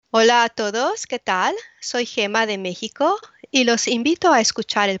Hola a todos, ¿qué tal? Soy Gema de México y los invito a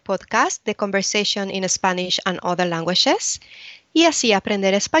escuchar el podcast de Conversation in Spanish and Other Languages y así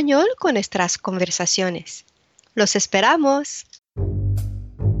aprender español con nuestras conversaciones. ¡Los esperamos!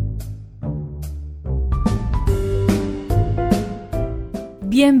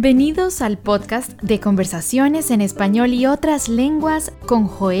 Bienvenidos al podcast de Conversaciones en Español y Otras Lenguas con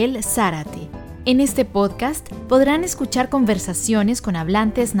Joel Zárate. En este podcast podrán escuchar conversaciones con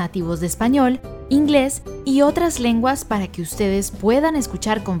hablantes nativos de español, inglés y otras lenguas para que ustedes puedan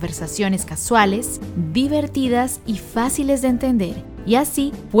escuchar conversaciones casuales, divertidas y fáciles de entender, y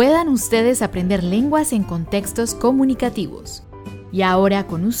así puedan ustedes aprender lenguas en contextos comunicativos. Y ahora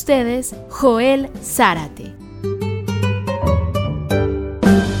con ustedes, Joel Zárate.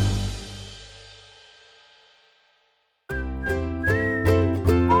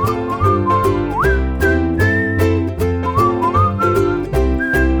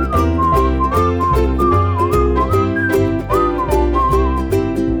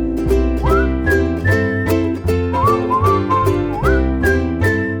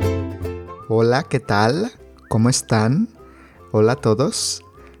 Hola, ¿qué tal? ¿Cómo están? Hola a todos.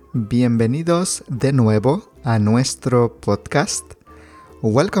 Bienvenidos de nuevo a nuestro podcast.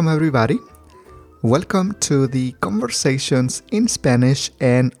 Welcome everybody. Welcome to the Conversations in Spanish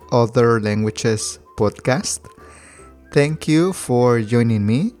and Other Languages podcast. Thank you for joining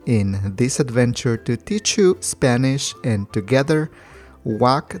me in this adventure to teach you Spanish and together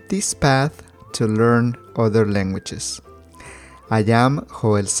walk this path to learn other languages. I am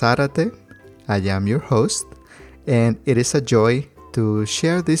Joel Zárate. I am your host, and it is a joy to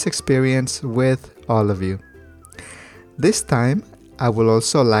share this experience with all of you. This time, I would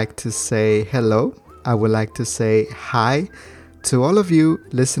also like to say hello. I would like to say hi to all of you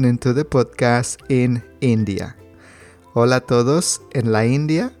listening to the podcast in India. Hola a todos en la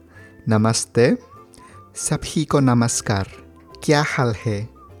India. Namaste. Sabhi ko namaskar. Kya hal hai?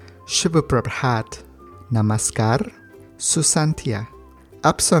 Shubh prabhat. Namaskar. Susantia.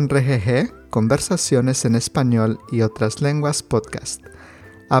 Aap sun rahe hai Conversaciones en Español y Otras Lenguas podcast.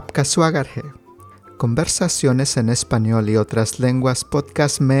 Aapka swagat hai. Conversaciones en Español y Otras Lenguas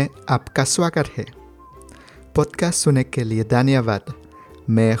podcast में आपका स्वागत है. पॉडकास्ट सुनने के लिए धन्यवाद.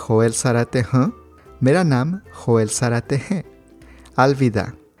 मैं जोएल ज़ाराते हूँ. मेरा नाम जोएल ज़ाराते है.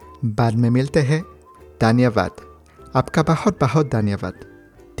 अलविदा. बाद में मिलते हैं. धन्यवाद. आपका बहुत बहुत धन्यवाद.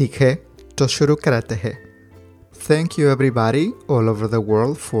 ठीक है, तो शुरू करते हैं. Thank you everybody all over the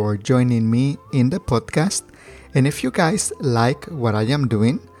world for joining me in the podcast. And if you guys like what I am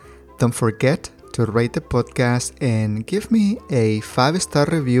doing, don't forget to rate the podcast and give me a 5-star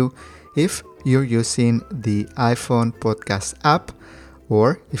review if you're using the iPhone podcast app,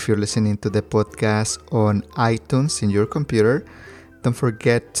 or if you're listening to the podcast on iTunes in your computer. Don't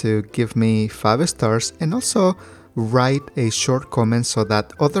forget to give me 5 stars and also write a short comment so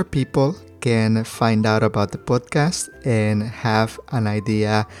that other people can find out about the podcast and have an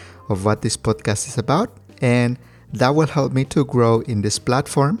idea of what this podcast is about. And that will help me to grow in this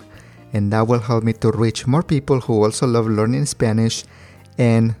platform, and that will help me to reach more people who also love learning Spanish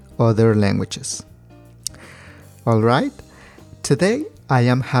and other languages. All right, today I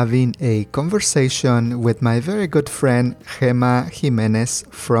am having a conversation with my very good friend Gema Jimenez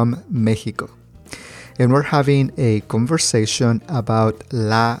from Mexico. And we're having a conversation about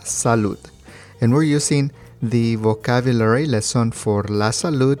la salud. And we're using the vocabulary lesson for la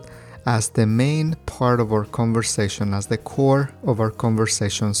salud as the main part of our conversation, as the core of our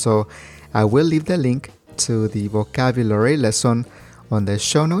conversation. So I will leave the link to the vocabulary lesson on the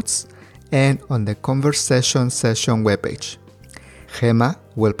show notes and on the conversation session webpage. Gema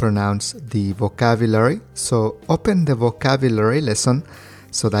will pronounce the vocabulary, so open the vocabulary lesson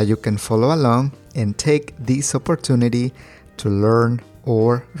so that you can follow along and take this opportunity to learn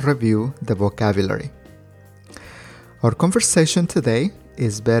or review the vocabulary. Our conversation today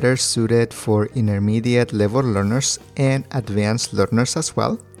is better suited for intermediate level learners and advanced learners as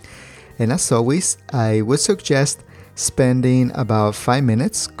well. And as always, I would suggest spending about 5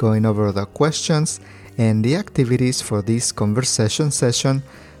 minutes going over the questions and the activities for this conversation session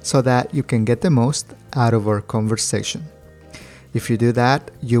so that you can get the most out of our conversation. If you do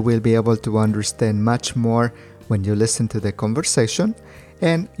that, you will be able to understand much more when you listen to the conversation,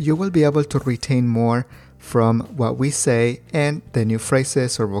 and you will be able to retain more from what we say and the new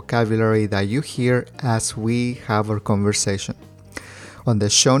phrases or vocabulary that you hear as we have our conversation. On the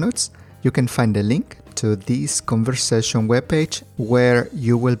show notes, you can find a link to this conversation webpage where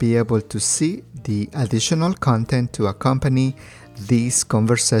you will be able to see the additional content to accompany this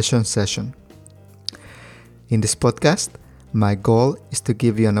conversation session. In this podcast, My goal is to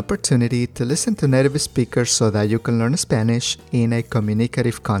give you an opportunity to listen to native speakers so that you can learn Spanish in a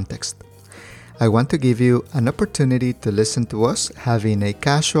communicative context. I want to give you an opportunity to listen to us having a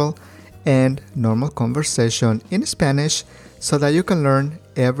casual and normal conversation in Spanish so that you can learn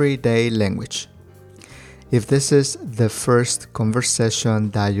everyday language. If this is the first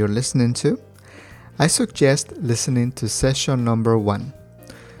conversation that you're listening to, I suggest listening to session number 1.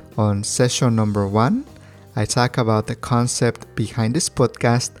 On session number 1, I talk about the concept behind this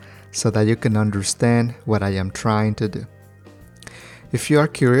podcast so that you can understand what I am trying to do. If you are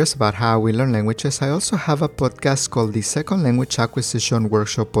curious about how we learn languages, I also have a podcast called the Second Language Acquisition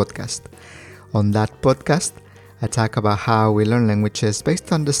Workshop Podcast. On that podcast, I talk about how we learn languages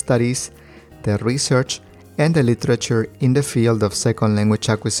based on the studies, the research, and the literature in the field of second language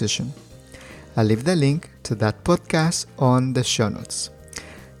acquisition. I'll leave the link to that podcast on the show notes.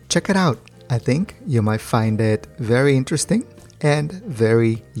 Check it out. I think you might find it very interesting and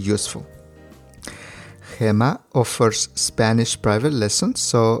very useful. Gema offers Spanish private lessons,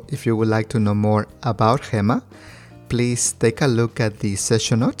 so if you would like to know more about Gema, please take a look at the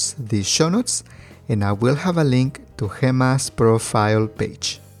session notes, the show notes, and I will have a link to Gema's profile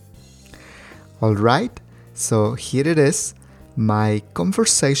page. Alright, so here it is, my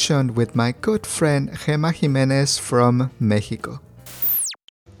conversation with my good friend Gema Jimenez from Mexico.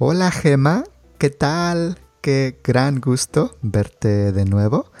 Hola Gema, ¿qué tal? Qué gran gusto verte de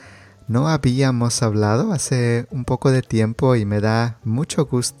nuevo. No habíamos hablado hace un poco de tiempo y me da mucho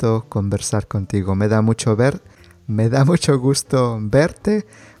gusto conversar contigo. Me da mucho gusto verte,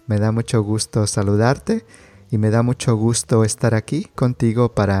 me da mucho gusto saludarte y me da mucho gusto estar aquí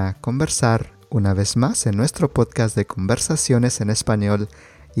contigo para conversar una vez más en nuestro podcast de conversaciones en español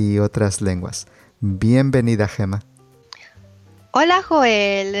y otras lenguas. Bienvenida, Gema. Hola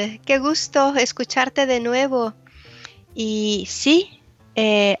Joel, qué gusto escucharte de nuevo. Y sí,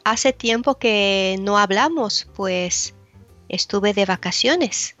 hace tiempo que no hablamos, pues estuve de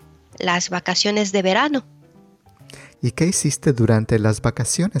vacaciones, las vacaciones de verano. ¿Y qué hiciste durante las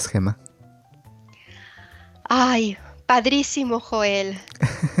vacaciones, Gema? Ay, padrísimo Joel.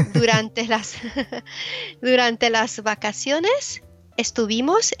 Durante las vacaciones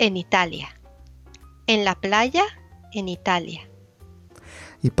estuvimos en Italia, en la playa en Italia.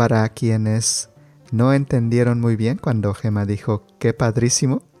 Y para quienes no entendieron muy bien cuando Gema dijo qué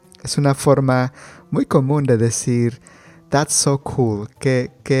padrísimo, es una forma muy común de decir that's so cool,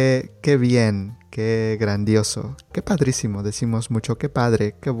 qué bien, qué grandioso, qué padrísimo. Decimos mucho qué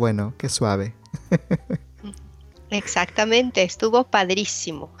padre, qué bueno, qué suave. Exactamente, estuvo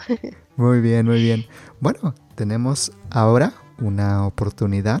padrísimo. Muy bien, muy bien. Bueno, tenemos ahora una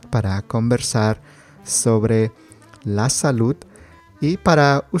oportunidad para conversar sobre la salud. Y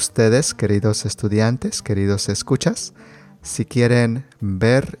para ustedes, queridos estudiantes, queridos escuchas, si quieren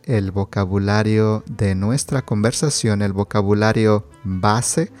ver el vocabulario de nuestra conversación, el vocabulario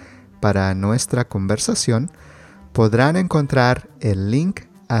base para nuestra conversación, podrán encontrar el link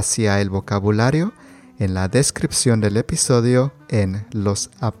hacia el vocabulario en la descripción del episodio, en los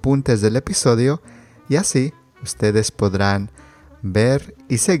apuntes del episodio, y así ustedes podrán ver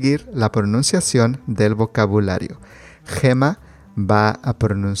y seguir la pronunciación del vocabulario. Gema va a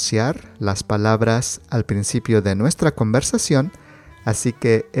pronunciar las palabras al principio de nuestra conversación, así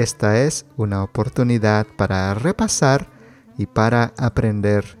que esta es una oportunidad para repasar y para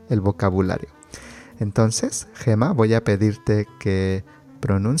aprender el vocabulario. Entonces, Gema, voy a pedirte que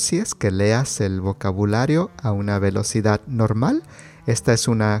pronuncies, que leas el vocabulario a una velocidad normal. Esta es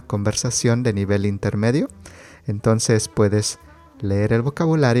una conversación de nivel intermedio, entonces puedes leer el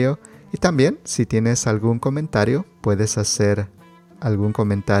vocabulario y también, si tienes algún comentario, puedes hacer algún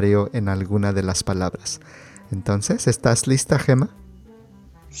comentario en alguna de las palabras. Entonces, ¿estás lista, Gema?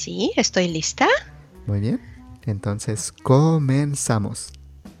 Sí, estoy lista. Muy bien. Entonces, comenzamos.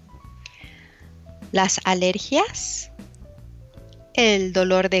 Las alergias, el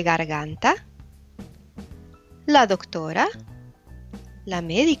dolor de garganta, la doctora, la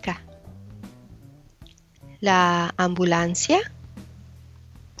médica, la ambulancia,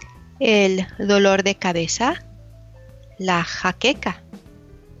 el dolor de cabeza, la jaqueca,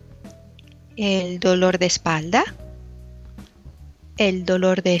 el dolor de espalda, el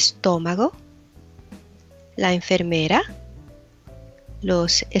dolor de estómago, la enfermera,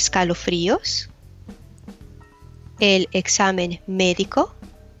 los escalofríos, el examen médico,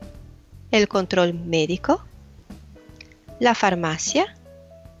 el control médico, la farmacia,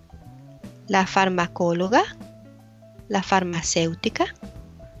 la farmacóloga, la farmacéutica,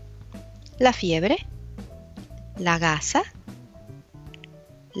 la fiebre, la gasa,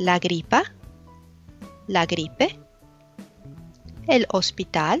 la gripa, la gripe, el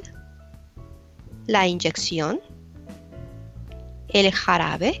hospital, la inyección, el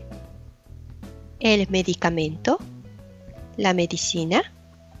jarabe, el medicamento, la medicina,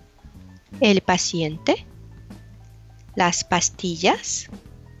 el paciente, las pastillas,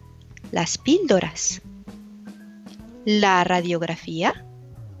 las píldoras, la radiografía,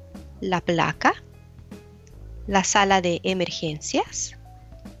 la placa, la sala de emergencias,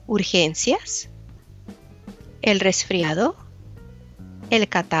 urgencias, el resfriado, el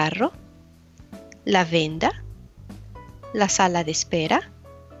catarro, la venda, la sala de espera,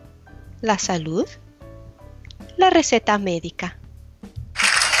 la salud, la receta médica.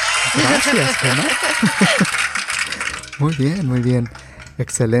 Gracias, Gemma. Muy bien, muy bien.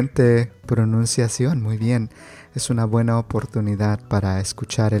 Excelente pronunciación, muy bien. Es una buena oportunidad para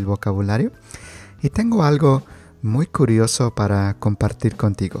escuchar el vocabulario. Y tengo algo muy curioso para compartir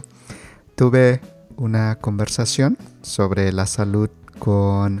contigo. Tuve una conversación sobre la salud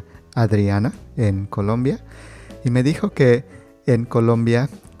con Adriana en Colombia y me dijo que en Colombia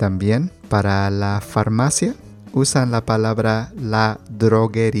también para la farmacia usan la palabra la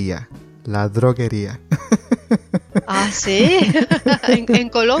droguería. La droguería. Ah, sí, en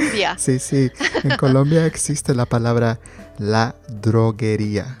Colombia. Sí, en Colombia existe la palabra la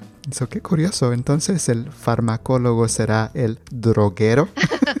droguería. Eso, qué curioso. Entonces el farmacólogo será el droguero.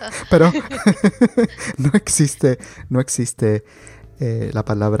 Pero no existe la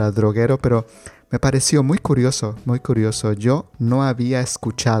palabra droguero, pero me pareció muy curioso, muy curioso. Yo no había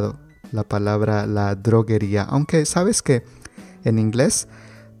escuchado la palabra la droguería, aunque sabes que en inglés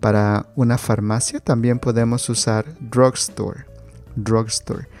para una farmacia también podemos usar drugstore.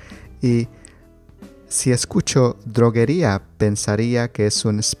 Y si escucho droguería, pensaría que es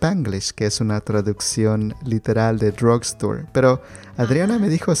un Spanglish, que es una traducción literal de drugstore. Pero Adriana me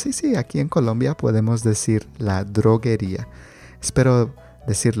dijo, sí, aquí en Colombia podemos decir la droguería. Espero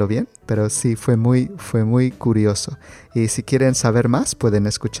decirlo bien, pero sí, fue muy curioso. Y si quieren saber más, pueden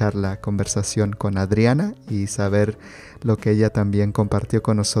escuchar la conversación con Adriana y saber lo que ella también compartió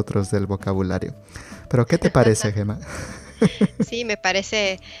con nosotros del vocabulario. Pero, ¿qué te parece, Gemma? Sí, me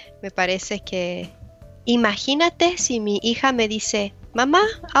parece que... Imagínate si mi hija me dice, mamá,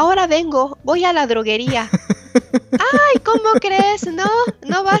 ahora vengo, voy a la droguería. ¡Ay, ¿cómo crees?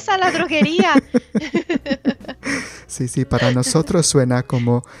 No vas a la droguería. Sí, para nosotros suena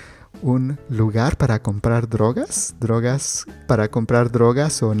como un lugar para comprar drogas para comprar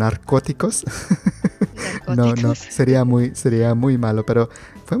drogas o narcóticos. No, sería muy malo, pero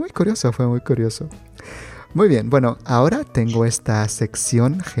fue muy curioso. Muy bien, bueno, ahora tengo esta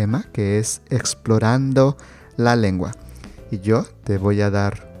sección, Gemma, que es Explorando la Lengua. Y yo te voy a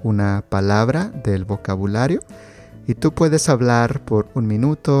dar una palabra del vocabulario y tú puedes hablar por 1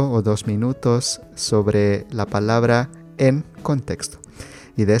 minuto o 2 minutos sobre la palabra en contexto.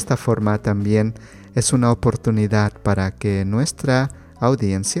 Y de esta forma también es una oportunidad para que nuestra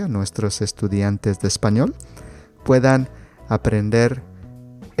audiencia, nuestros estudiantes de español, puedan aprender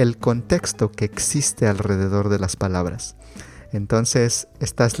el contexto que existe alrededor de las palabras. Entonces,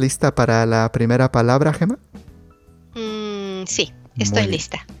 ¿estás lista para la primera palabra, Gemma? Sí, estoy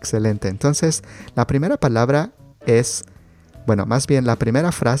lista. Excelente. Entonces, la primera palabra es, más bien la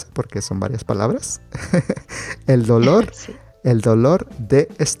primera frase, porque son varias palabras. El dolor, sí. El dolor de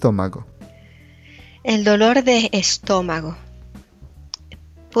estómago. El dolor de estómago.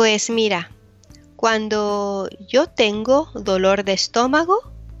 Pues mira, cuando yo tengo dolor de estómago,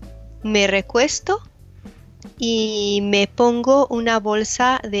 me recuesto y me pongo una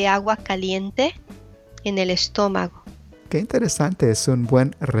bolsa de agua caliente en el estómago. Qué interesante, es un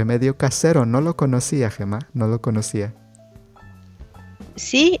buen remedio casero. No lo conocía, Gemma, no lo conocía.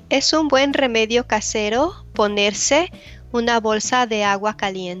 Sí, es un buen remedio casero ponerse una bolsa de agua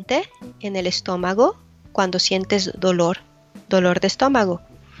caliente en el estómago cuando sientes dolor de estómago.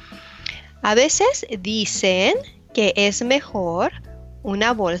 A veces dicen que es mejor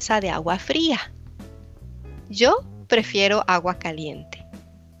una bolsa de agua fría. Yo prefiero agua caliente.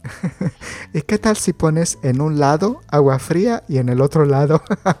 ¿Y qué tal si pones en un lado agua fría y en el otro lado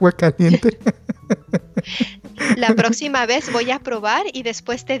agua caliente? La próxima vez voy a probar y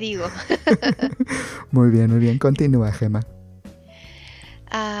después te digo. Muy bien. Continúa, Gemma.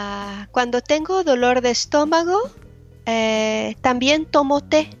 Cuando tengo dolor de estómago, también tomo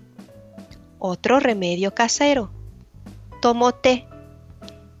té. Otro remedio casero. Tomo té.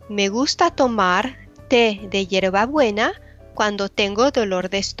 Me gusta tomar té de hierbabuena cuando tengo dolor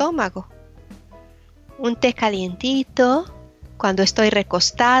de estómago. Un té calientito cuando estoy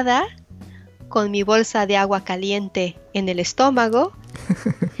recostada con mi bolsa de agua caliente en el estómago.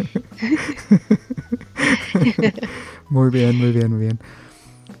 Muy bien, muy bien, muy bien.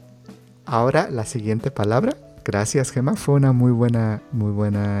 Ahora la siguiente palabra. Gracias, Gemma. Fue una muy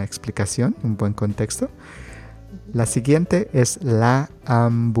buena explicación, un buen contexto. La siguiente es la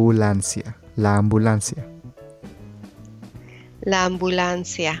ambulancia. La ambulancia. La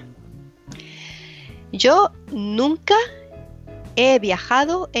ambulancia. Yo nunca he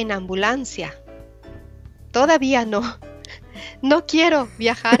viajado en ambulancia. Todavía no. No quiero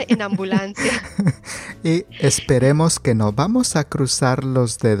viajar en ambulancia. Y esperemos que no. Vamos a cruzar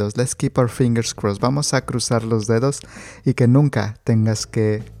los dedos. Let's keep our fingers crossed. Vamos a cruzar los dedos y que nunca tengas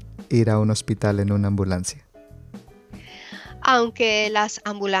que ir a un hospital en una ambulancia. Aunque las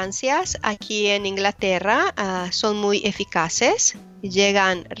ambulancias aquí en Inglaterra son muy eficaces,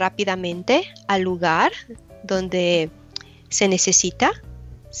 llegan rápidamente al lugar donde se necesita,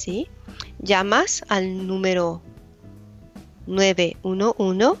 ¿sí? Llamas al número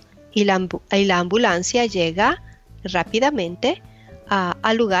 911 y la ambulancia llega rápidamente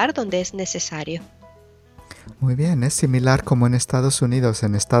al lugar donde es necesario. Muy bien, es similar como en Estados Unidos.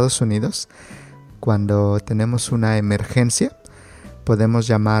 En Estados Unidos, cuando tenemos una emergencia, podemos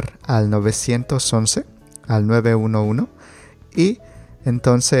llamar al 911, al 911, y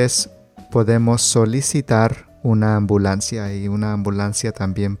entonces podemos solicitar una ambulancia y una ambulancia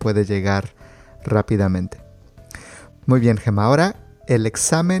también puede llegar rápidamente. Muy bien, Gemma. Ahora el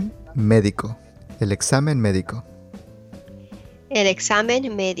examen médico. El examen médico. El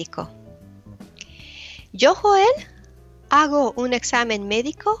examen médico. Yo, Joel, hago un examen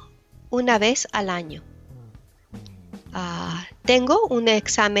médico una vez al año. Tengo un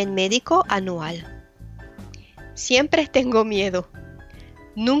examen médico anual. Siempre tengo miedo.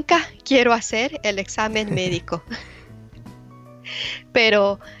 Nunca quiero hacer el examen médico.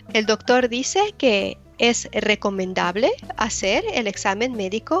 Pero el doctor dice que es recomendable hacer el examen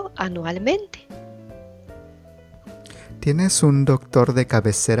médico anualmente. ¿Tienes un doctor de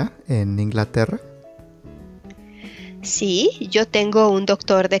cabecera en Inglaterra? Sí, yo tengo un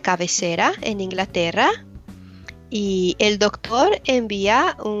doctor de cabecera en Inglaterra y el doctor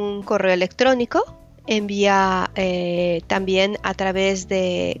envía un correo electrónico, envía también a través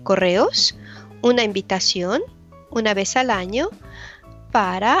de correos una invitación una vez al año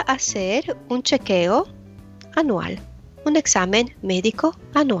para hacer un chequeo anual, un examen médico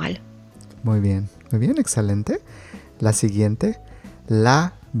anual. Muy bien, excelente. La siguiente,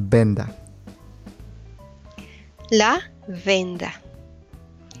 la venda. La venda.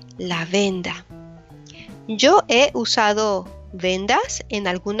 La venda. Yo he usado vendas en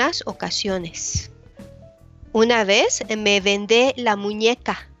algunas ocasiones. Una vez me vendé la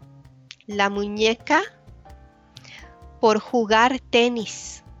muñeca por jugar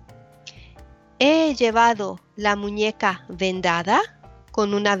tenis. He llevado la muñeca vendada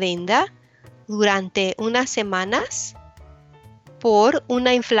con una venda durante unas semanas por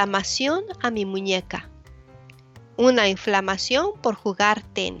una inflamación a mi muñeca. Una inflamación por jugar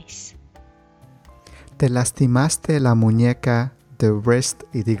tenis. ¿Te lastimaste la muñeca de wrist?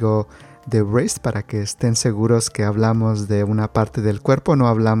 Y digo de wrist para que estén seguros que hablamos de una parte del cuerpo, no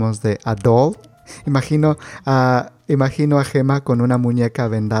hablamos de a doll. Imagino a Gemma con una muñeca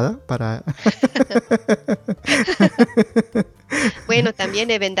vendada para... Bueno,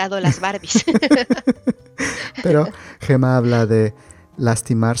 también he vendado las Barbies. Pero Gemma habla de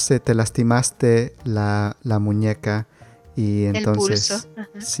lastimarse, te lastimaste la muñeca y entonces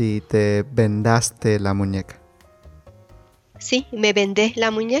sí, te vendaste la muñeca. Sí, me vendé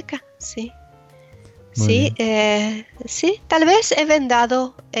la muñeca, sí. Muy Sí, tal vez he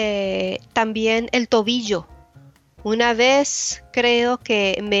vendado también el tobillo. Una vez creo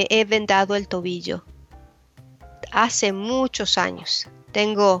que me he vendado el tobillo. Hace muchos años.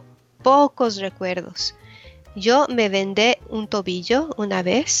 Tengo pocos recuerdos. Yo me vendé un tobillo una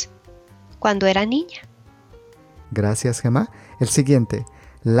vez cuando era niña. Gracias, Gemma. El siguiente,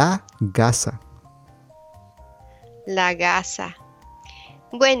 la gasa. La gasa.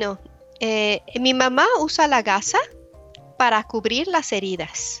 Bueno, mi mamá usa la gasa para cubrir las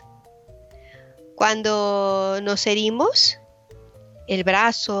heridas. Cuando nos herimos, el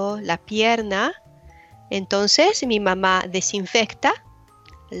brazo, la pierna, entonces mi mamá desinfecta,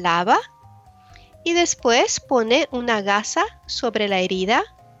 lava y después pone una gasa sobre la herida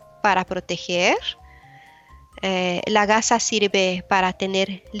para proteger. La gasa sirve para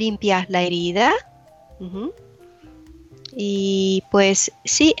tener limpia la herida. Y pues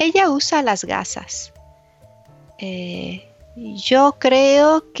sí, ella usa las gasas. Yo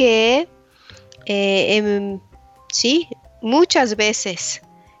creo que sí, muchas veces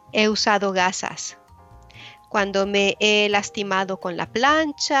he usado gasas. Cuando me he lastimado con la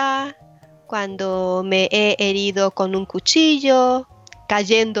plancha, cuando me he herido con un cuchillo,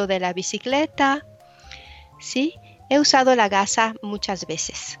 cayendo de la bicicleta. Sí, he usado la gasa muchas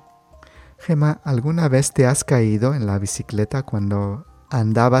veces. Gemma, ¿alguna vez te has caído en la bicicleta cuando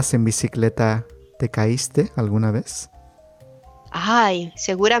andabas en bicicleta? ¿Te caíste alguna vez? Ay,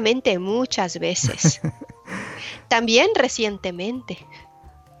 seguramente muchas veces. También recientemente.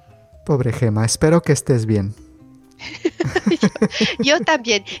 Pobre Gemma, espero que estés bien. Yo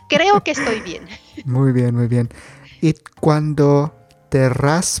también, creo que estoy bien. Muy bien, muy bien. ¿Y cuando te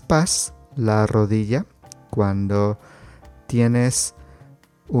raspas la rodilla, cuando tienes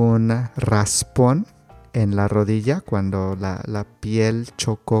un raspón en la rodilla, cuando la piel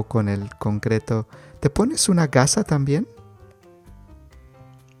chocó con el concreto, ¿te pones una gasa también?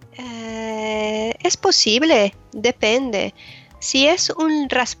 Es posible, depende. Si es un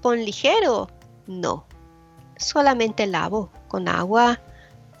raspón ligero, no. Solamente lavo con agua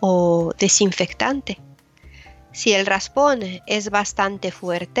o desinfectante. Si el raspón es bastante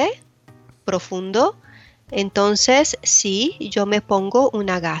fuerte, profundo, entonces sí, yo me pongo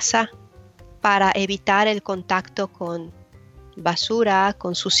una gasa para evitar el contacto con basura,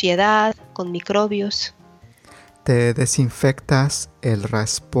 con suciedad, con microbios. ¿Te desinfectas el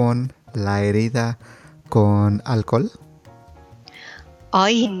raspón, la herida, con alcohol?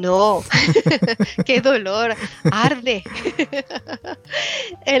 ¡Ay, no! ¡Qué dolor! ¡Arde!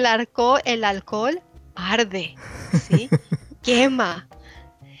 El alcohol arde, ¿sí? Quema.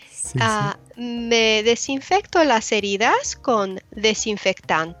 Sí, Me desinfecto las heridas con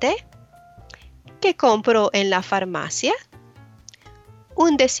desinfectante que compro en la farmacia.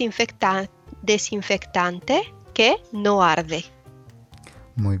 Un desinfectante que no arde.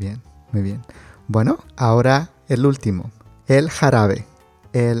 Muy bien, muy bien. Bueno, ahora el último, el jarabe.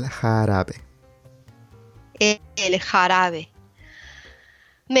 El jarabe. El jarabe.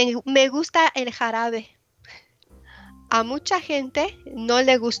 Me gusta el jarabe. A mucha gente no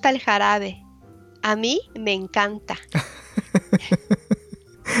le gusta el jarabe. A mí me encanta.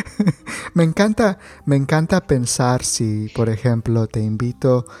 Me encanta pensar si, por ejemplo, te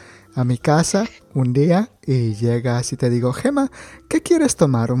invito a mi casa un día y llegas y te digo, Gemma, ¿qué quieres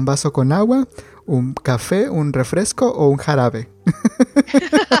tomar? ¿Un vaso con agua? ¿Un café? ¿Un refresco? ¿O un jarabe?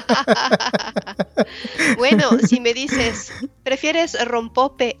 Bueno, si me dices, ¿prefieres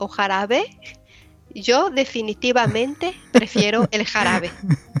rompope o jarabe? Yo definitivamente prefiero el jarabe.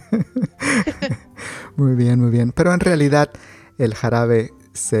 Muy bien, muy bien. Pero en realidad el jarabe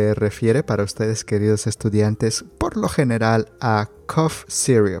se refiere para ustedes, queridos estudiantes, por lo general a cough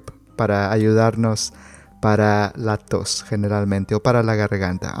syrup, para ayudarnos para la tos generalmente o para la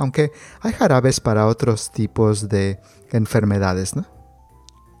garganta, aunque hay jarabes para otros tipos de enfermedades, ¿no?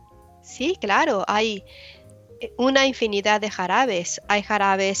 Sí, claro, hay una infinidad de jarabes. Hay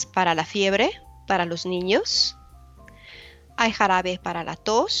jarabes para la fiebre, para los niños. Hay jarabe para la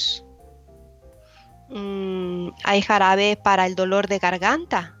tos. Hay jarabe para el dolor de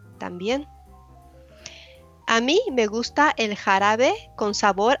garganta también. A mí me gusta el jarabe con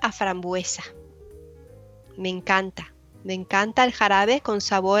sabor a frambuesa. Me encanta el jarabe con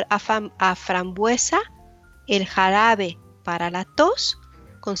sabor a frambuesa, el jarabe para la tos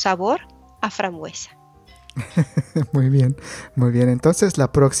con sabor a frambuesa. Muy bien, muy bien. Entonces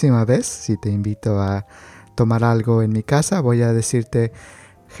la próxima vez, si te invito a tomar algo en mi casa, voy a decirte,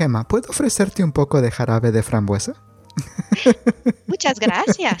 Gemma, ¿puedo ofrecerte un poco de jarabe de frambuesa? Muchas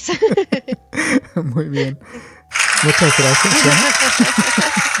gracias. Muy bien. Muchas gracias, Gemma.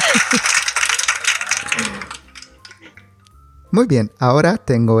 Muy bien, ahora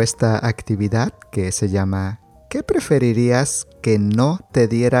tengo esta actividad que se llama ¿qué preferirías que no te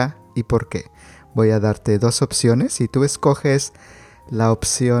diera y por qué? Voy a darte dos opciones y tú escoges la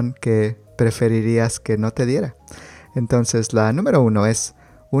opción que preferirías que no te diera. Entonces, la número 1 es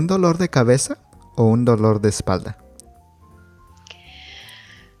 ¿un dolor de cabeza o un dolor de espalda?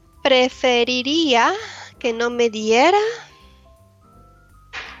 Preferiría que no me diera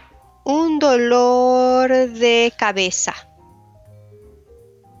un dolor de cabeza.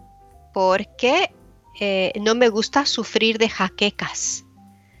 Porque no me gusta sufrir de jaquecas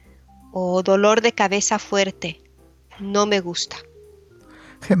o dolor de cabeza fuerte. No me gusta.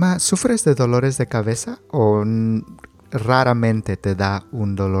 Gemma, ¿sufres de dolores de cabeza o raramente te da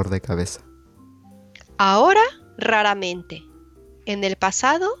un dolor de cabeza? Ahora, raramente. En el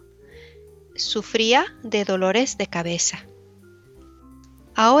pasado, sufría de dolores de cabeza.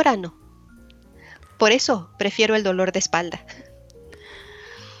 Ahora no. Por eso prefiero el dolor de espalda.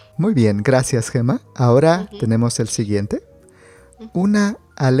 Muy bien, gracias, Gemma. Ahora tenemos el siguiente. ¿Una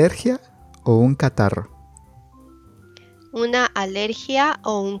alergia o un catarro? Una alergia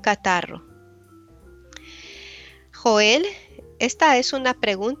o un catarro. Joel, esta es una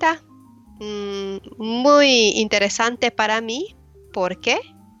pregunta muy interesante para mí porque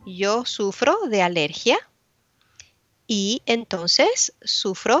yo sufro de alergia y entonces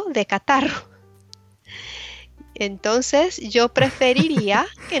sufro de catarro. Entonces yo preferiría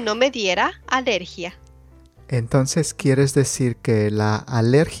que no me diera alergia. Entonces, ¿quieres decir que la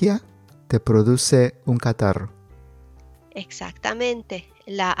alergia te produce un catarro? Exactamente.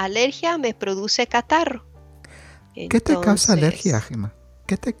 La alergia me produce catarro. ¿Qué te causa alergia, Gemma?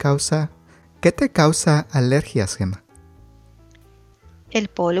 ¿Qué te causa alergias, Gemma? El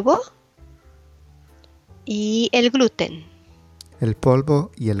polvo y el gluten. El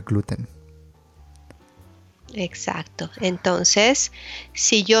polvo y el gluten. Exacto. Entonces,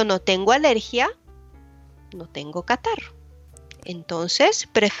 si yo no tengo alergia, no tengo catarro. Entonces,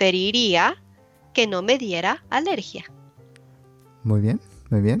 preferiría que no me diera alergia. Muy bien,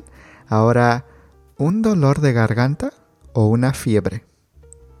 muy bien. Ahora, ¿un dolor de garganta o una fiebre?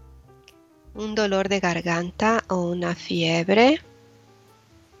 Un dolor de garganta o una fiebre.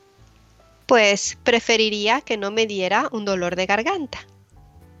 Pues preferiría que no me diera un dolor de garganta.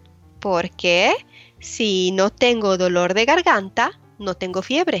 Porque si no tengo dolor de garganta, no tengo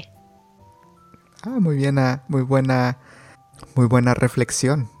fiebre. Muy buena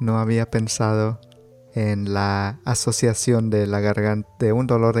reflexión. No había pensado en la asociación de un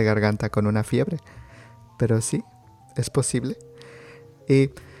dolor de garganta con una fiebre. Pero sí, es posible.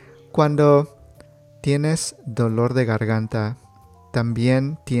 Y cuando tienes dolor de garganta,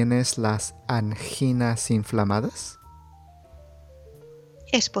 ¿también tienes las anginas inflamadas?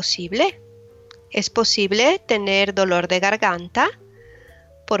 Es posible. Es posible tener dolor de garganta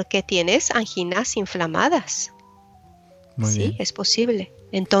porque tienes anginas inflamadas. Muy bien. Sí, es posible.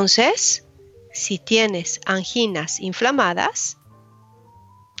 Entonces, si tienes anginas inflamadas,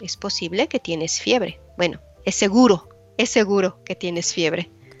 es posible que tienes fiebre. Bueno, es seguro que tienes fiebre.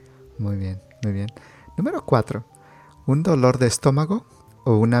 Muy bien, muy bien. Número 4. ¿Un dolor de estómago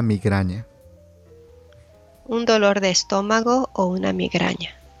o una migraña? Un dolor de estómago o una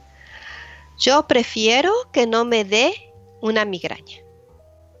migraña. Yo prefiero que no me dé una migraña.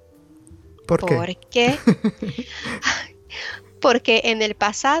 ¿Por qué? Porque en el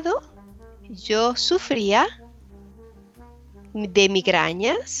pasado yo sufría de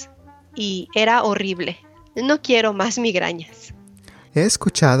migrañas y era horrible. No quiero más migrañas. He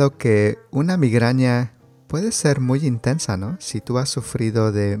escuchado que una migraña puede ser muy intensa, ¿no? Si tú has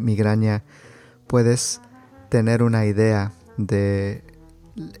sufrido de migraña, puedes tener una idea de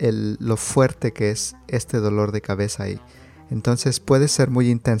lo fuerte que es este dolor de cabeza ahí. Entonces puede ser muy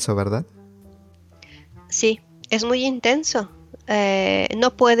intenso, ¿verdad? Sí, es muy intenso.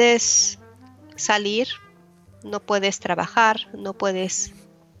 No puedes salir, no puedes trabajar, no puedes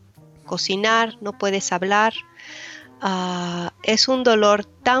cocinar, no puedes hablar. Es un dolor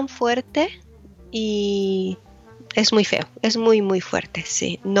tan fuerte y es muy feo, es muy muy fuerte,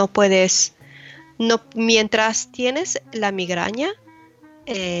 sí. Mientras tienes la migraña,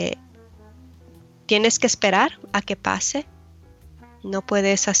 tienes que esperar a que pase. No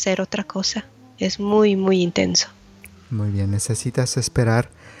puedes hacer otra cosa. Es muy muy intenso. Muy bien, necesitas esperar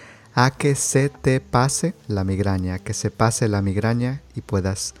a que se te pase la migraña, y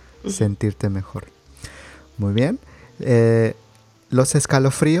puedas sentirte mejor. Muy bien. ¿Los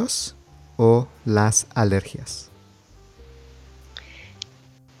escalofríos o las alergias?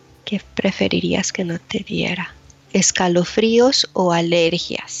 ¿Qué preferirías que no te diera? ¿Escalofríos o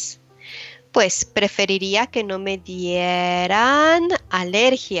alergias? Pues preferiría que no me dieran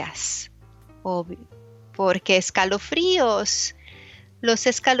alergias. Porque los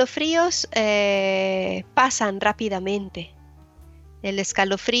escalofríos pasan rápidamente. El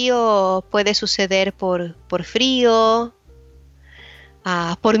escalofrío puede suceder por frío,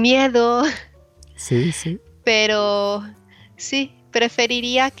 por miedo. Sí, sí. Pero sí,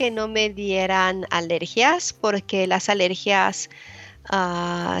 preferiría que no me dieran alergias porque las alergias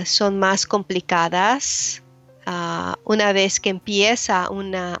son más complicadas. Una vez que empieza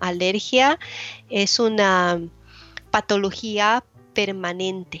una alergia, es una patología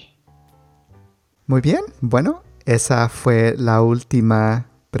permanente. Muy bien, bueno, esa fue la última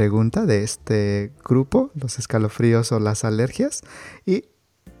pregunta de este grupo, los escalofríos o las alergias. Y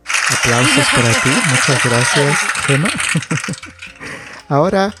aplausos para ti, muchas gracias, Gemma.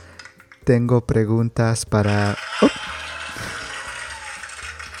 Ahora tengo preguntas para...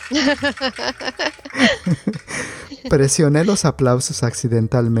 Presioné los aplausos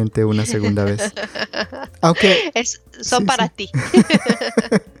accidentalmente una segunda vez. Aunque son para ti.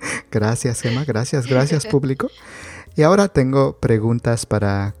 Gracias, Gemma. Gracias, público. Y ahora tengo preguntas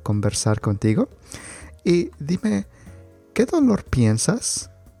para conversar contigo. Y dime, ¿qué dolor piensas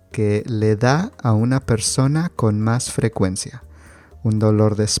que le da a una persona con más frecuencia? ¿Un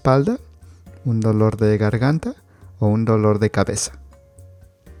dolor de espalda, un dolor de garganta o un dolor de cabeza?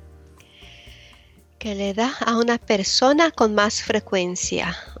 Que le da a una persona con más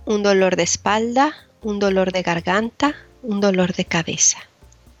frecuencia un dolor de espalda, un dolor de garganta, un dolor de cabeza.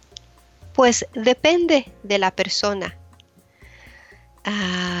 Pues depende de la persona.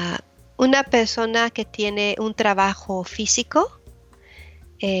 Una persona que tiene un trabajo físico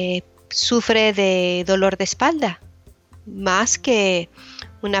sufre de dolor de espalda, más que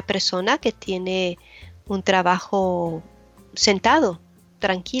una persona que tiene un trabajo sentado,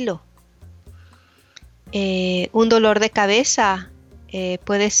 tranquilo. Un dolor de cabeza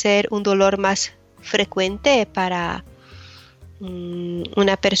puede ser un dolor más frecuente para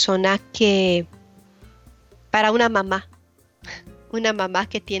una persona para una mamá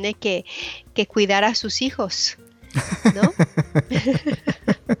que tiene que cuidar a sus hijos, ¿no?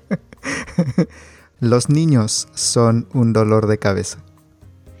 Los niños son un dolor de cabeza.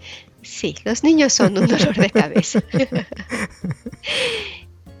 Sí, los niños son un dolor de cabeza.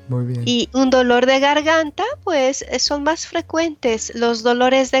 Muy bien. Y un dolor de garganta, pues son más frecuentes los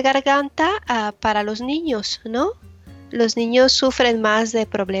dolores de garganta para los niños, ¿no? Los niños sufren más de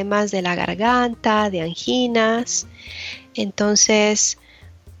problemas de la garganta, de anginas. Entonces,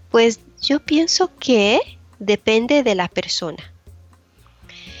 pues yo pienso que depende de la persona.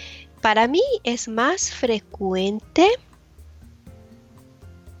 Para mí es más frecuente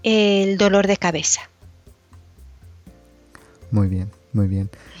el dolor de cabeza. Muy bien, muy bien.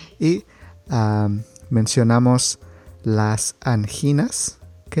 Y mencionamos las anginas,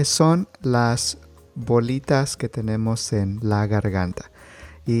 que son las bolitas que tenemos en la garganta.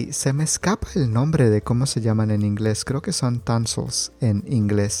 Y se me escapa el nombre de cómo se llaman en inglés. Creo que son tonsils en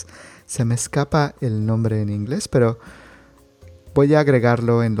inglés. Se me escapa el nombre en inglés, pero voy a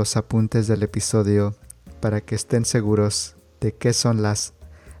agregarlo en los apuntes del episodio para que estén seguros de qué son las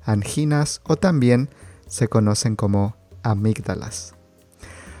anginas, o también se conocen como amígdalas.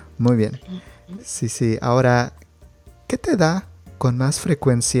 Muy bien. Sí. Ahora, ¿qué te da con más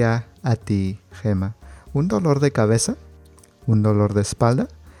frecuencia a ti, Gemma? ¿Un dolor de cabeza? ¿Un dolor de espalda?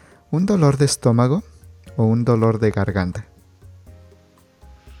 ¿Un dolor de estómago? ¿O un dolor de garganta?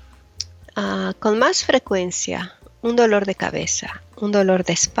 Con más frecuencia, un dolor de cabeza, un dolor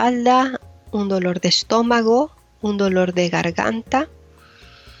de espalda, un dolor de estómago, un dolor de garganta.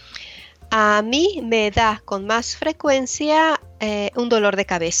 A mí me da con más frecuencia un dolor de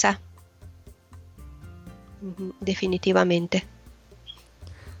cabeza. Definitivamente.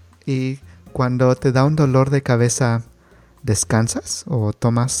 Y cuando te da un dolor de cabeza, ¿descansas o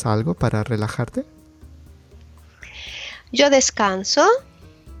tomas algo para relajarte? Yo descanso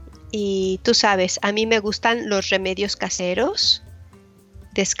y tú sabes, a mí me gustan los remedios caseros.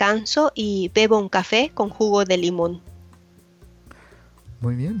 Descanso y bebo un café con jugo de limón.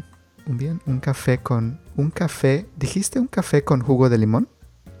 Muy bien. Un café, ¿dijiste un café con jugo de limón?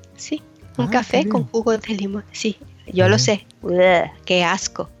 Sí, un café con jugo de limón. Sí, yo lo sé. Qué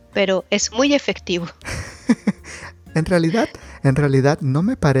asco, pero es muy efectivo. En realidad no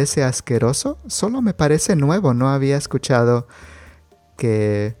me parece asqueroso, solo me parece nuevo. No había escuchado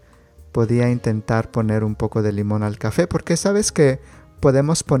que podía intentar poner un poco de limón al café, porque sabes que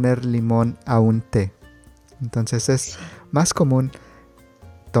podemos poner limón a un té. Entonces es más común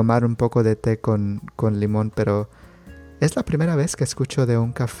tomar un poco de té con limón, pero es la primera vez que escucho de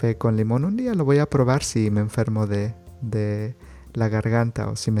un café con limón. Un día lo voy a probar si me enfermo de la garganta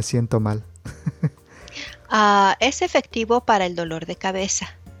o si me siento mal. Es efectivo para el dolor de cabeza.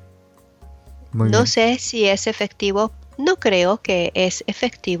 Muy No bien. sé si es efectivo, no creo que es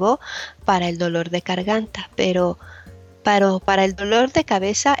efectivo para el dolor de garganta, pero para el dolor de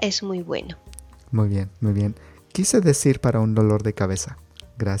cabeza es muy bueno. Muy bien. Quise decir para un dolor de cabeza.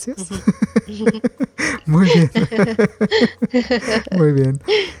 Gracias. Muy bien. Muy bien.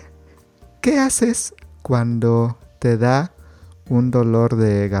 ¿Qué haces cuando te da un dolor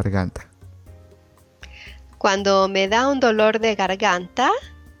de garganta? Cuando me da un dolor de garganta,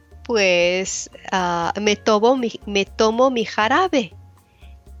 pues me tomo mi jarabe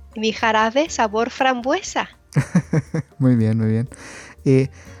sabor frambuesa. Muy bien. ¿Y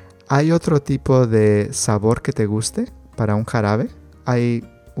hay otro tipo de sabor que te guste para un jarabe? ¿Hay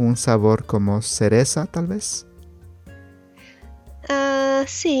un sabor como cereza, tal vez?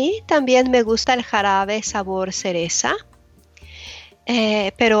 Sí, también me gusta el jarabe sabor cereza.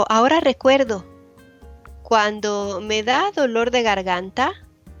 Pero ahora recuerdo, cuando me da dolor de garganta,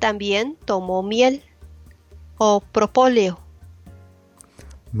 también tomo miel o propóleo.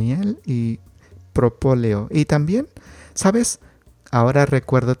 Miel. ¿Y propóleo. Y también, ¿sabes? Ahora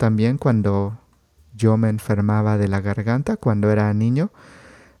recuerdo también cuando yo me enfermaba de la garganta, cuando era niño,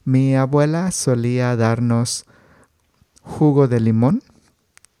 mi abuela solía darnos jugo de limón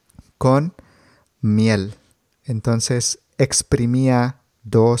con miel. Entonces exprimía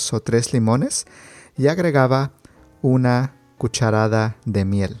 2 o 3 limones y agregaba una cucharada de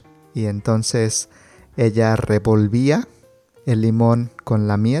miel. Y entonces ella revolvía el limón con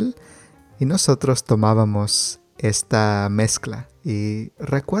la miel y nosotros tomábamos esta mezcla. Y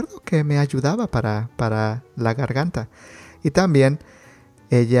recuerdo que me ayudaba para la garganta. Y también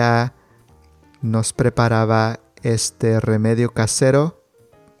ella nos preparaba este remedio casero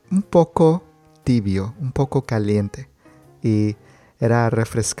un poco tibio, un poco caliente. Y era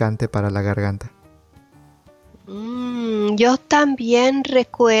refrescante para la garganta. Yo también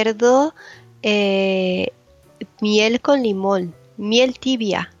recuerdo miel con limón, miel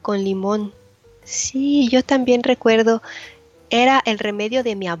tibia con limón. Sí, yo también recuerdo. Era el remedio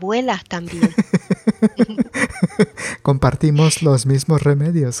de mi abuela también. Compartimos los mismos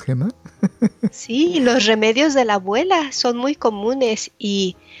remedios, Gemma. Sí, los remedios de la abuela son muy comunes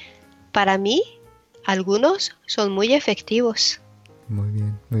y para mí algunos son muy efectivos. Muy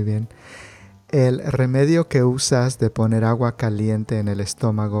bien, muy bien. ¿El remedio que usas de poner agua caliente en el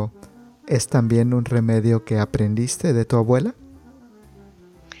estómago es también un remedio que aprendiste de tu abuela?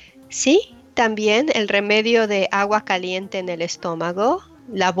 Sí, también el remedio de agua caliente en el estómago,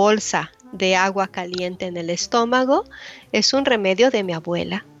 la bolsa de agua caliente en el estómago, es un remedio de mi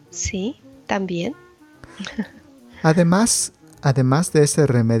abuela. Sí, también. Además de ese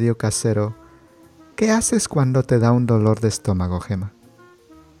remedio casero, ¿qué haces cuando te da un dolor de estómago, Gemma?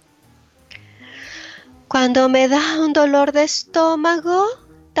 Cuando me da un dolor de estómago,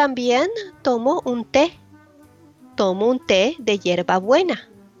 también tomo un té. Tomo un té de hierbabuena.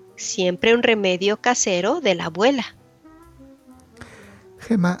 Siempre un remedio casero de la abuela.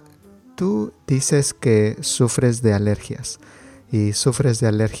 Gemma, tú dices que sufres de alergias. Y sufres de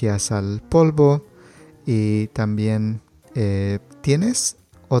alergias al polvo y también ¿tienes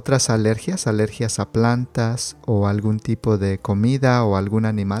otras alergias? ¿Alergias a plantas o algún tipo de comida o algún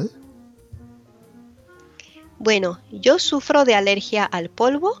animal? Bueno, yo sufro de alergia al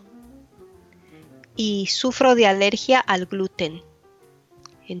polvo y sufro de alergia al gluten.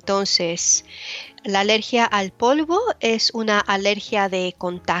 Entonces, la alergia al polvo es una alergia de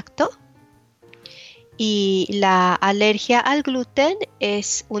contacto y la alergia al gluten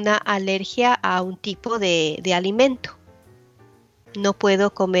es una alergia a un tipo de alimento. No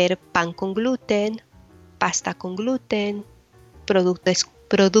puedo comer pan con gluten, pasta con gluten,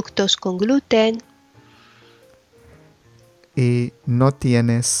 productos con gluten. ¿Y no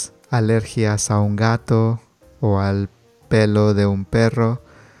tienes alergias a un gato o al pelo de un perro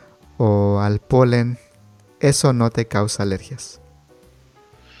o al polen? ¿Eso no te causa alergias?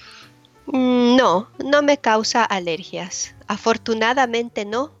 No, no me causa alergias. Afortunadamente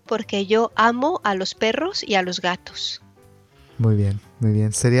no, porque yo amo a los perros y a los gatos. Muy bien, muy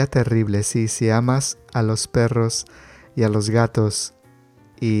bien. Sería terrible si amas a los perros y a los gatos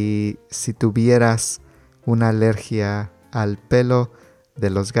y si tuvieras una alergia al pelo de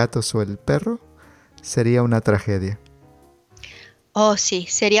los gatos o el perro, sería una tragedia. Oh, sí,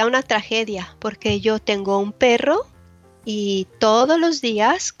 sería una tragedia porque yo tengo un perro y todos los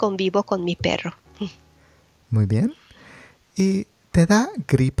días convivo con mi perro. Muy bien. ¿Y te da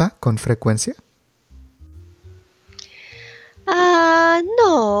gripa con frecuencia?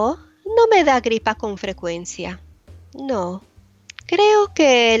 No, no me da gripa con frecuencia. No, creo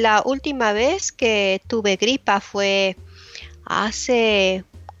que la última vez que tuve gripa fue hace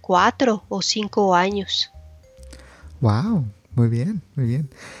 4 o 5 años. Wow, muy bien, muy bien.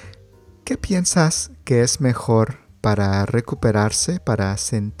 ¿Qué piensas que es mejor para recuperarse, para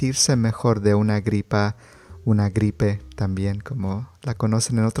sentirse mejor de una gripe también, como la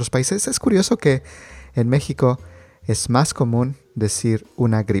conocen en otros países? Es curioso que en México es más común decir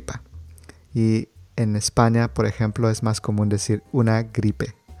una gripa. Y en España, por ejemplo, es más común decir una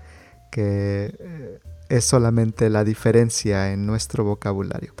gripe, que es solamente la diferencia en nuestro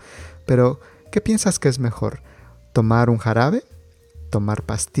vocabulario. Pero, ¿qué piensas que es mejor? ¿Tomar un jarabe? ¿Tomar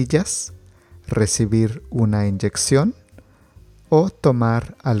pastillas? ¿Recibir una inyección? ¿O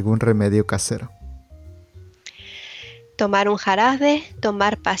tomar algún remedio casero? Tomar un jarabe,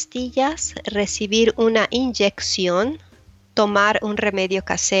 tomar pastillas, recibir una inyección, tomar un remedio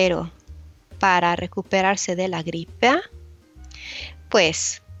casero para recuperarse de la gripe.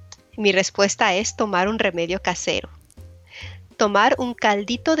 Pues mi respuesta es tomar un remedio casero. Tomar un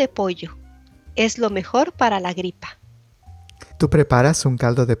caldito de pollo es lo mejor para la gripa. ¿Tú preparas un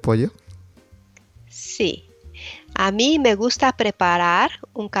caldo de pollo? Sí. A mí me gusta preparar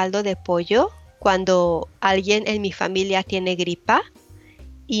un caldo de pollo cuando alguien en mi familia tiene gripa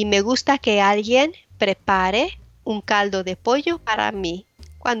y me gusta que alguien prepare un caldo de pollo para mí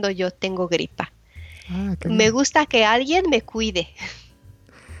cuando yo tengo gripa. Ah, qué Me bien. gusta que alguien me cuide.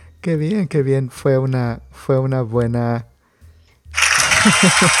 Qué bien, qué bien. Fue una buena,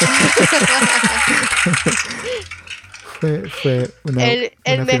 fue El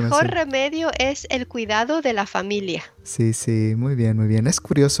una mejor afirmación. remedio es el cuidado de la familia. Sí, sí, muy bien, muy bien. Es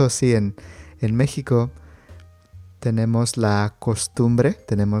curioso, sí, en México tenemos la costumbre,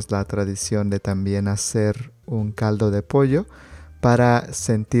 tenemos la tradición de también hacer un caldo de pollo para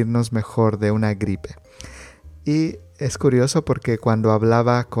sentirnos mejor de una gripe. Y es curioso porque cuando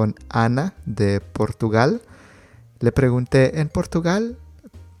hablaba con Ana de Portugal, le pregunté, ¿en Portugal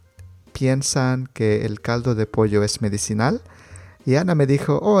piensan que el caldo de pollo es medicinal? Y Ana me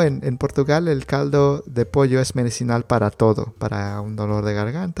dijo, en Portugal el caldo de pollo es medicinal para todo, para un dolor de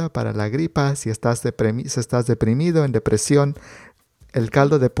garganta, para la gripa, si estás deprimido, en depresión, el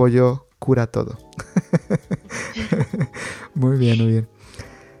caldo de pollo cura todo. Muy bien, muy bien.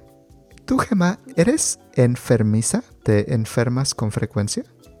 Tú, Gemma, ¿eres enfermiza? ¿Te enfermas con frecuencia?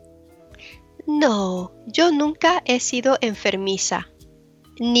 No, yo nunca he sido enfermiza,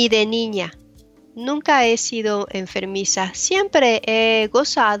 ni de niña. Nunca he sido enfermiza. Siempre he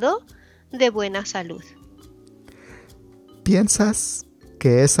gozado de buena salud. ¿Piensas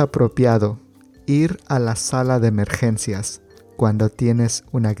que es apropiado ir a la sala de emergencias cuando tienes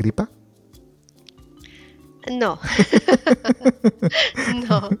una gripa? No,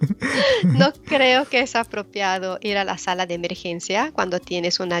 no, no creo que es apropiado ir a la sala de emergencia cuando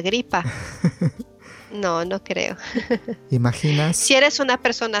tienes una gripa. No, no creo. ¿Imaginas? Si eres una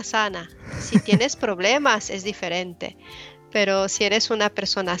persona sana, si tienes problemas es diferente, pero si eres una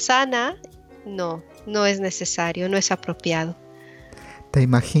persona sana, no, no es necesario, no es apropiado. ¿Te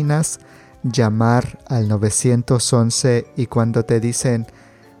imaginas llamar al 911 y cuando te dicen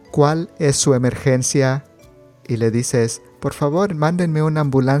cuál es su emergencia y le dices, por favor, mándenme una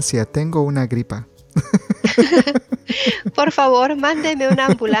ambulancia, tengo una gripa? Por favor, mándeme una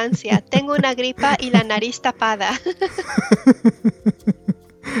ambulancia, tengo una gripa y la nariz tapada.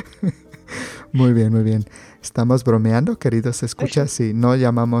 Muy bien, muy bien. Estamos bromeando, queridos escuchas, y no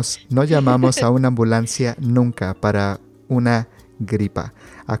llamamos a una ambulancia nunca para una gripa.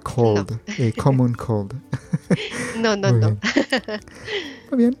 A No, cold, a common cold. no, no, Muy no. bien.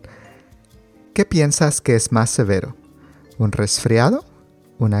 Muy bien. ¿Qué piensas que es más severo? ¿Un resfriado?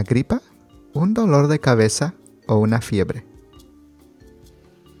 ¿Una gripa? ¿Un dolor de cabeza o una fiebre?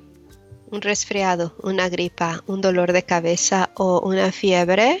 Un resfriado, una gripa, un dolor de cabeza o una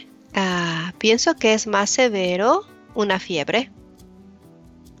fiebre. Pienso que es más severo una fiebre.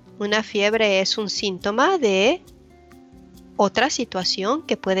 Una fiebre es un síntoma de otra situación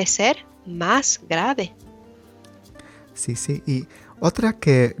que puede ser más grave. Sí, sí. Y otra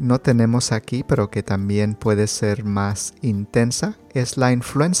que no tenemos aquí, pero que también puede ser más intensa, es la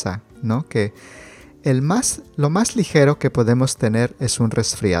influenza, ¿no? Que lo más ligero que podemos tener es un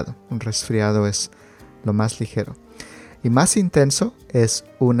resfriado. Un resfriado es lo más ligero. Y más intenso es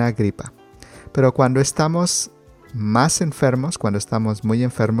una gripa. Pero cuando estamos más enfermos, cuando estamos muy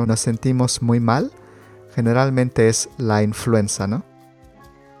enfermos, nos sentimos muy mal, generalmente es la influenza, ¿no?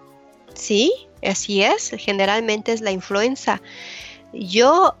 Sí, así es. Generalmente es la influenza.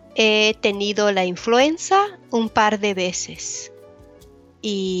 Yo he tenido la influenza un par de veces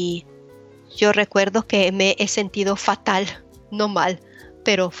y yo recuerdo que me he sentido fatal, no mal,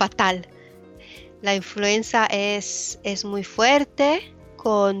 pero fatal. La influenza es muy fuerte,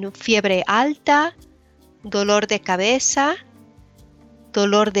 con fiebre alta, dolor de cabeza,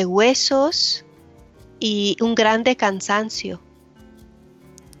 dolor de huesos y un grande cansancio.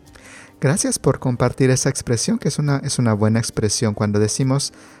 Gracias por compartir esa expresión, que es una buena expresión. Cuando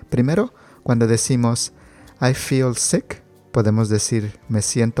decimos I feel sick, podemos decir me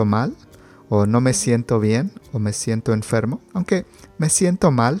siento mal, o no me siento bien, o me siento enfermo. Aunque me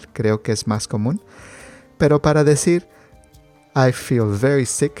siento mal, creo que es más común. Pero para decir I feel very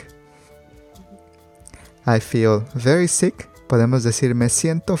sick, podemos decir me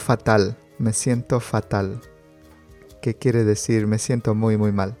siento fatal. ¿Qué quiere decir? Me siento muy,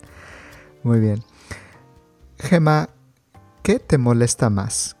 muy mal. Muy bien. Gemma, ¿qué te molesta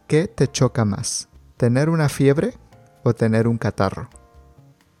más? ¿Qué te choca más? ¿Tener una fiebre o tener un catarro?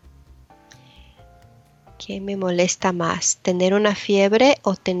 ¿Qué me molesta más? ¿Tener una fiebre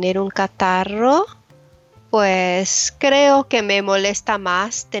o tener un catarro? Pues creo que me molesta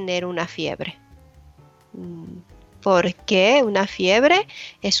más tener una fiebre. Porque una fiebre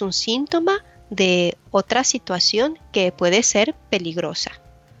es un síntoma de otra situación que puede ser peligrosa.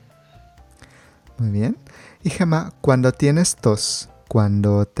 Muy bien. Y Gemma, cuando tienes tos,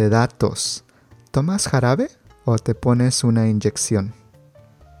 cuando te da tos, ¿tomas jarabe o te pones una inyección?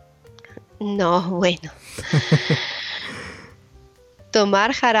 No, bueno.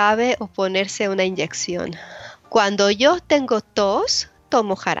 Tomar jarabe o ponerse una inyección. Cuando yo tengo tos,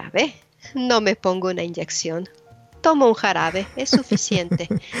 tomo jarabe. No me pongo una inyección. Tomo un jarabe, es suficiente.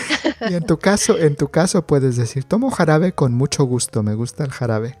 Y en tu caso puedes decir, tomo jarabe con mucho gusto, me gusta el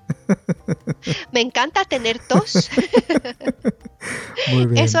jarabe. Me encanta tener tos. Muy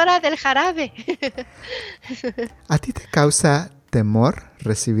bien. Es hora del jarabe. ¿A ti te causa temor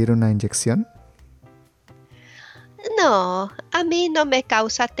recibir una inyección? No, a mí no me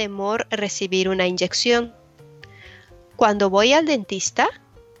causa temor recibir una inyección. Cuando voy al dentista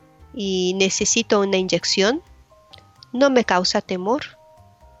y necesito una inyección, no me causa temor.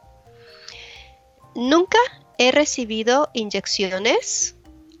 Nunca he recibido inyecciones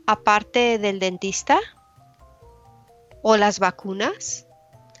aparte del dentista o las vacunas,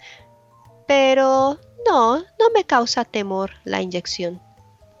 pero no me causa temor la inyección.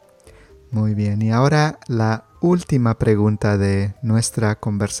 Muy bien, y ahora la última pregunta de nuestra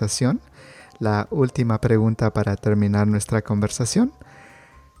conversación, la última pregunta para terminar nuestra conversación.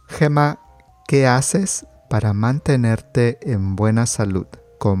 Gemma, ¿qué haces para mantenerte en buena salud,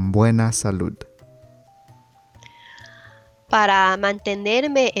 con buena salud? Para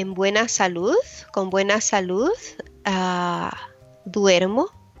mantenerme en buena salud, con buena salud, duermo.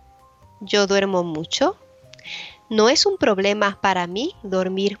 Yo duermo mucho. No es un problema para mí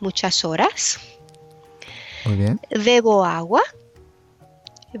dormir muchas horas. Muy bien. Bebo agua.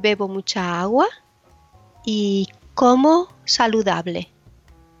 Bebo mucha agua. Y como saludable.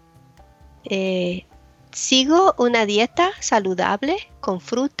 Sigo una dieta saludable con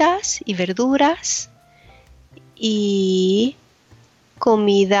frutas y verduras y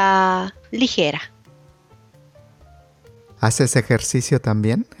comida ligera. ¿Haces ejercicio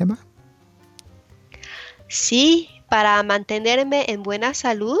también, Gemma? Sí, para mantenerme en buena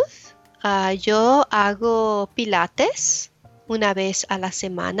salud, yo hago pilates una vez a la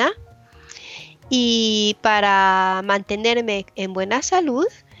semana. Y para mantenerme en buena salud,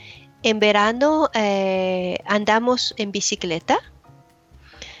 en verano andamos en bicicleta.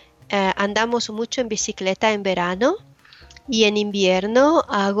 Andamos mucho en bicicleta en verano y en invierno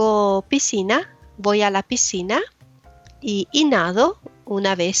hago piscina. Voy a la piscina y nado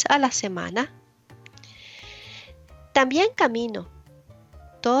una vez a la semana. También camino.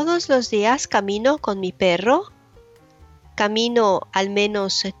 Todos los días camino con mi perro. Camino al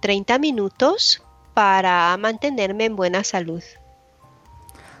menos 30 minutos para mantenerme en buena salud.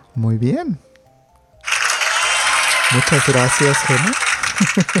 Muy bien. Muchas gracias, Gemma.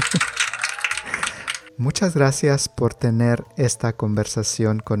 Muchas gracias por tener esta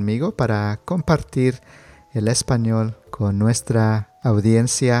conversación conmigo para compartir el español con nuestra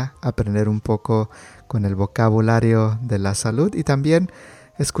audiencia, aprender un poco con el vocabulario de la salud y también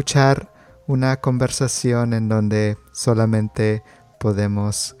escuchar una conversación en donde solamente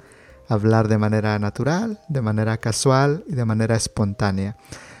podemos hablar de manera natural, de manera casual y de manera espontánea.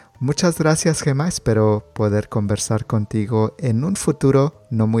 Muchas gracias, Gemma. Espero poder conversar contigo en un futuro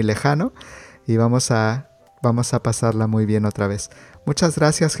no muy lejano y vamos a pasarla muy bien otra vez. Muchas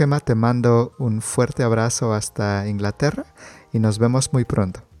gracias, Gemma. Te mando un fuerte abrazo hasta Inglaterra y nos vemos muy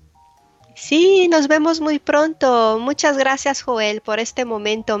pronto. Sí, nos vemos muy pronto. Muchas gracias, Joel, por este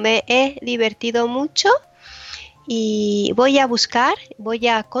momento. Me he divertido mucho y voy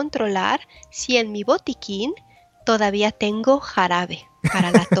a controlar si en mi botiquín todavía tengo jarabe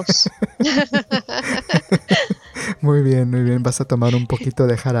para la tos. Muy bien. Vas a tomar un poquito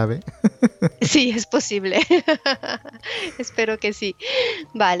de jarabe. Sí, es posible. Espero que sí.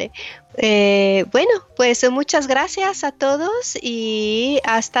 Vale. Bueno, pues muchas gracias a todos y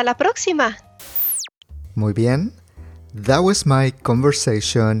hasta la próxima. Muy bien. That was my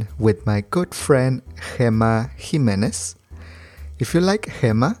conversation with my good friend Gemma Jimenez. If you like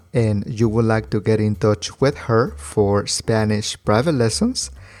Gemma and you would like to get in touch with her for Spanish private lessons,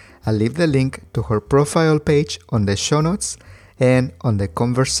 I'll leave the link to her profile page on the show notes and on the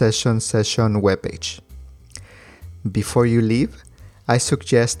conversation session webpage. Before you leave, I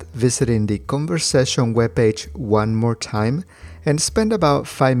suggest visiting the conversation webpage one more time and spend about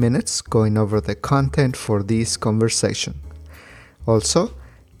 5 minutes going over the content for this conversation. Also,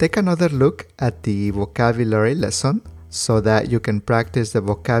 take another look at the vocabulary lesson so that you can practice the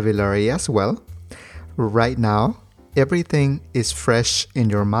vocabulary as well. Right now, everything is fresh in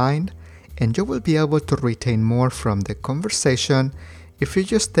your mind and you will be able to retain more from the conversation if you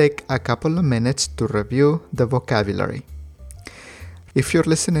just take a couple of minutes to review the vocabulary. If you're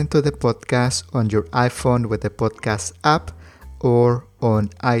listening to the podcast on your iPhone with the podcast app or on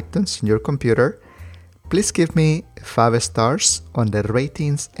iTunes in your computer, please give me 5 stars on the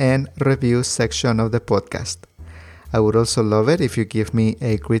ratings and reviews section of the podcast. I would also love it if you give me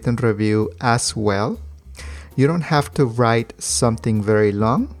a written review as well. You don't have to write something very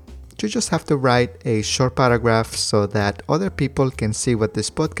long. You just have to write a short paragraph so that other people can see what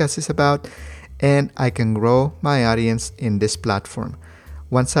this podcast is about and I can grow my audience in this platform.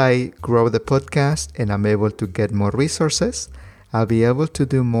 Once I grow the podcast and I'm able to get more resources, I'll be able to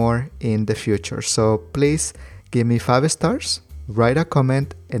do more in the future. So please give me 5 stars, write a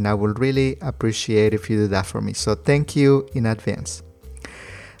comment, and I will really appreciate if you do that for me. So thank you in advance.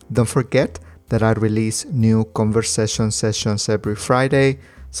 Don't forget that I release new conversation sessions every Friday,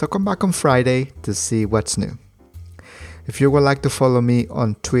 so come back on Friday to see what's new. If you would like to follow me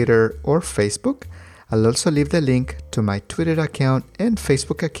on Twitter or Facebook, I'll also leave the link to my Twitter account and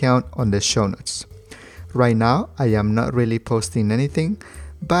Facebook account on the show notes. Right now, I am not really posting anything,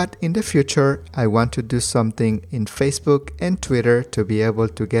 but in the future, I want to do something in Facebook and Twitter to be able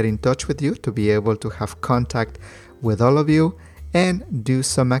to get in touch with you, to be able to have contact with all of you, and do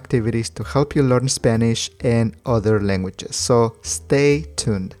some activities to help you learn Spanish and other languages. So stay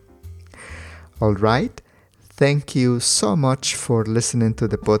tuned. All right. Thank you so much for listening to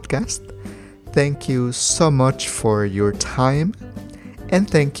the podcast. Thank you so much for your time. And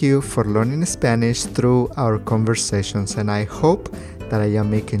thank you for learning Spanish through our conversations. And I hope that I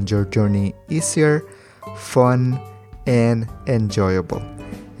am making your journey easier, fun, and enjoyable.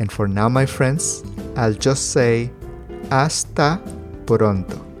 And for now, my friends, I'll just say hasta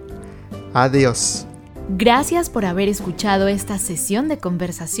pronto. Adiós. Gracias por haber escuchado esta sesión de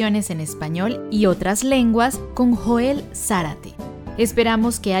conversaciones en español y otras lenguas con Joel Zárate.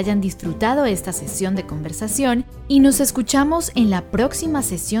 Esperamos que hayan disfrutado esta sesión de conversación y nos escuchamos en la próxima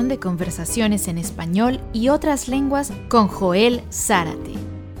sesión de conversaciones en español y otras lenguas con Joel Zárate.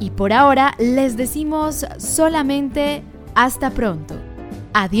 Y por ahora les decimos solamente hasta pronto.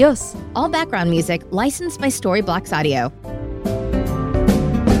 Adiós. All background music licensed by Storyblocks Audio.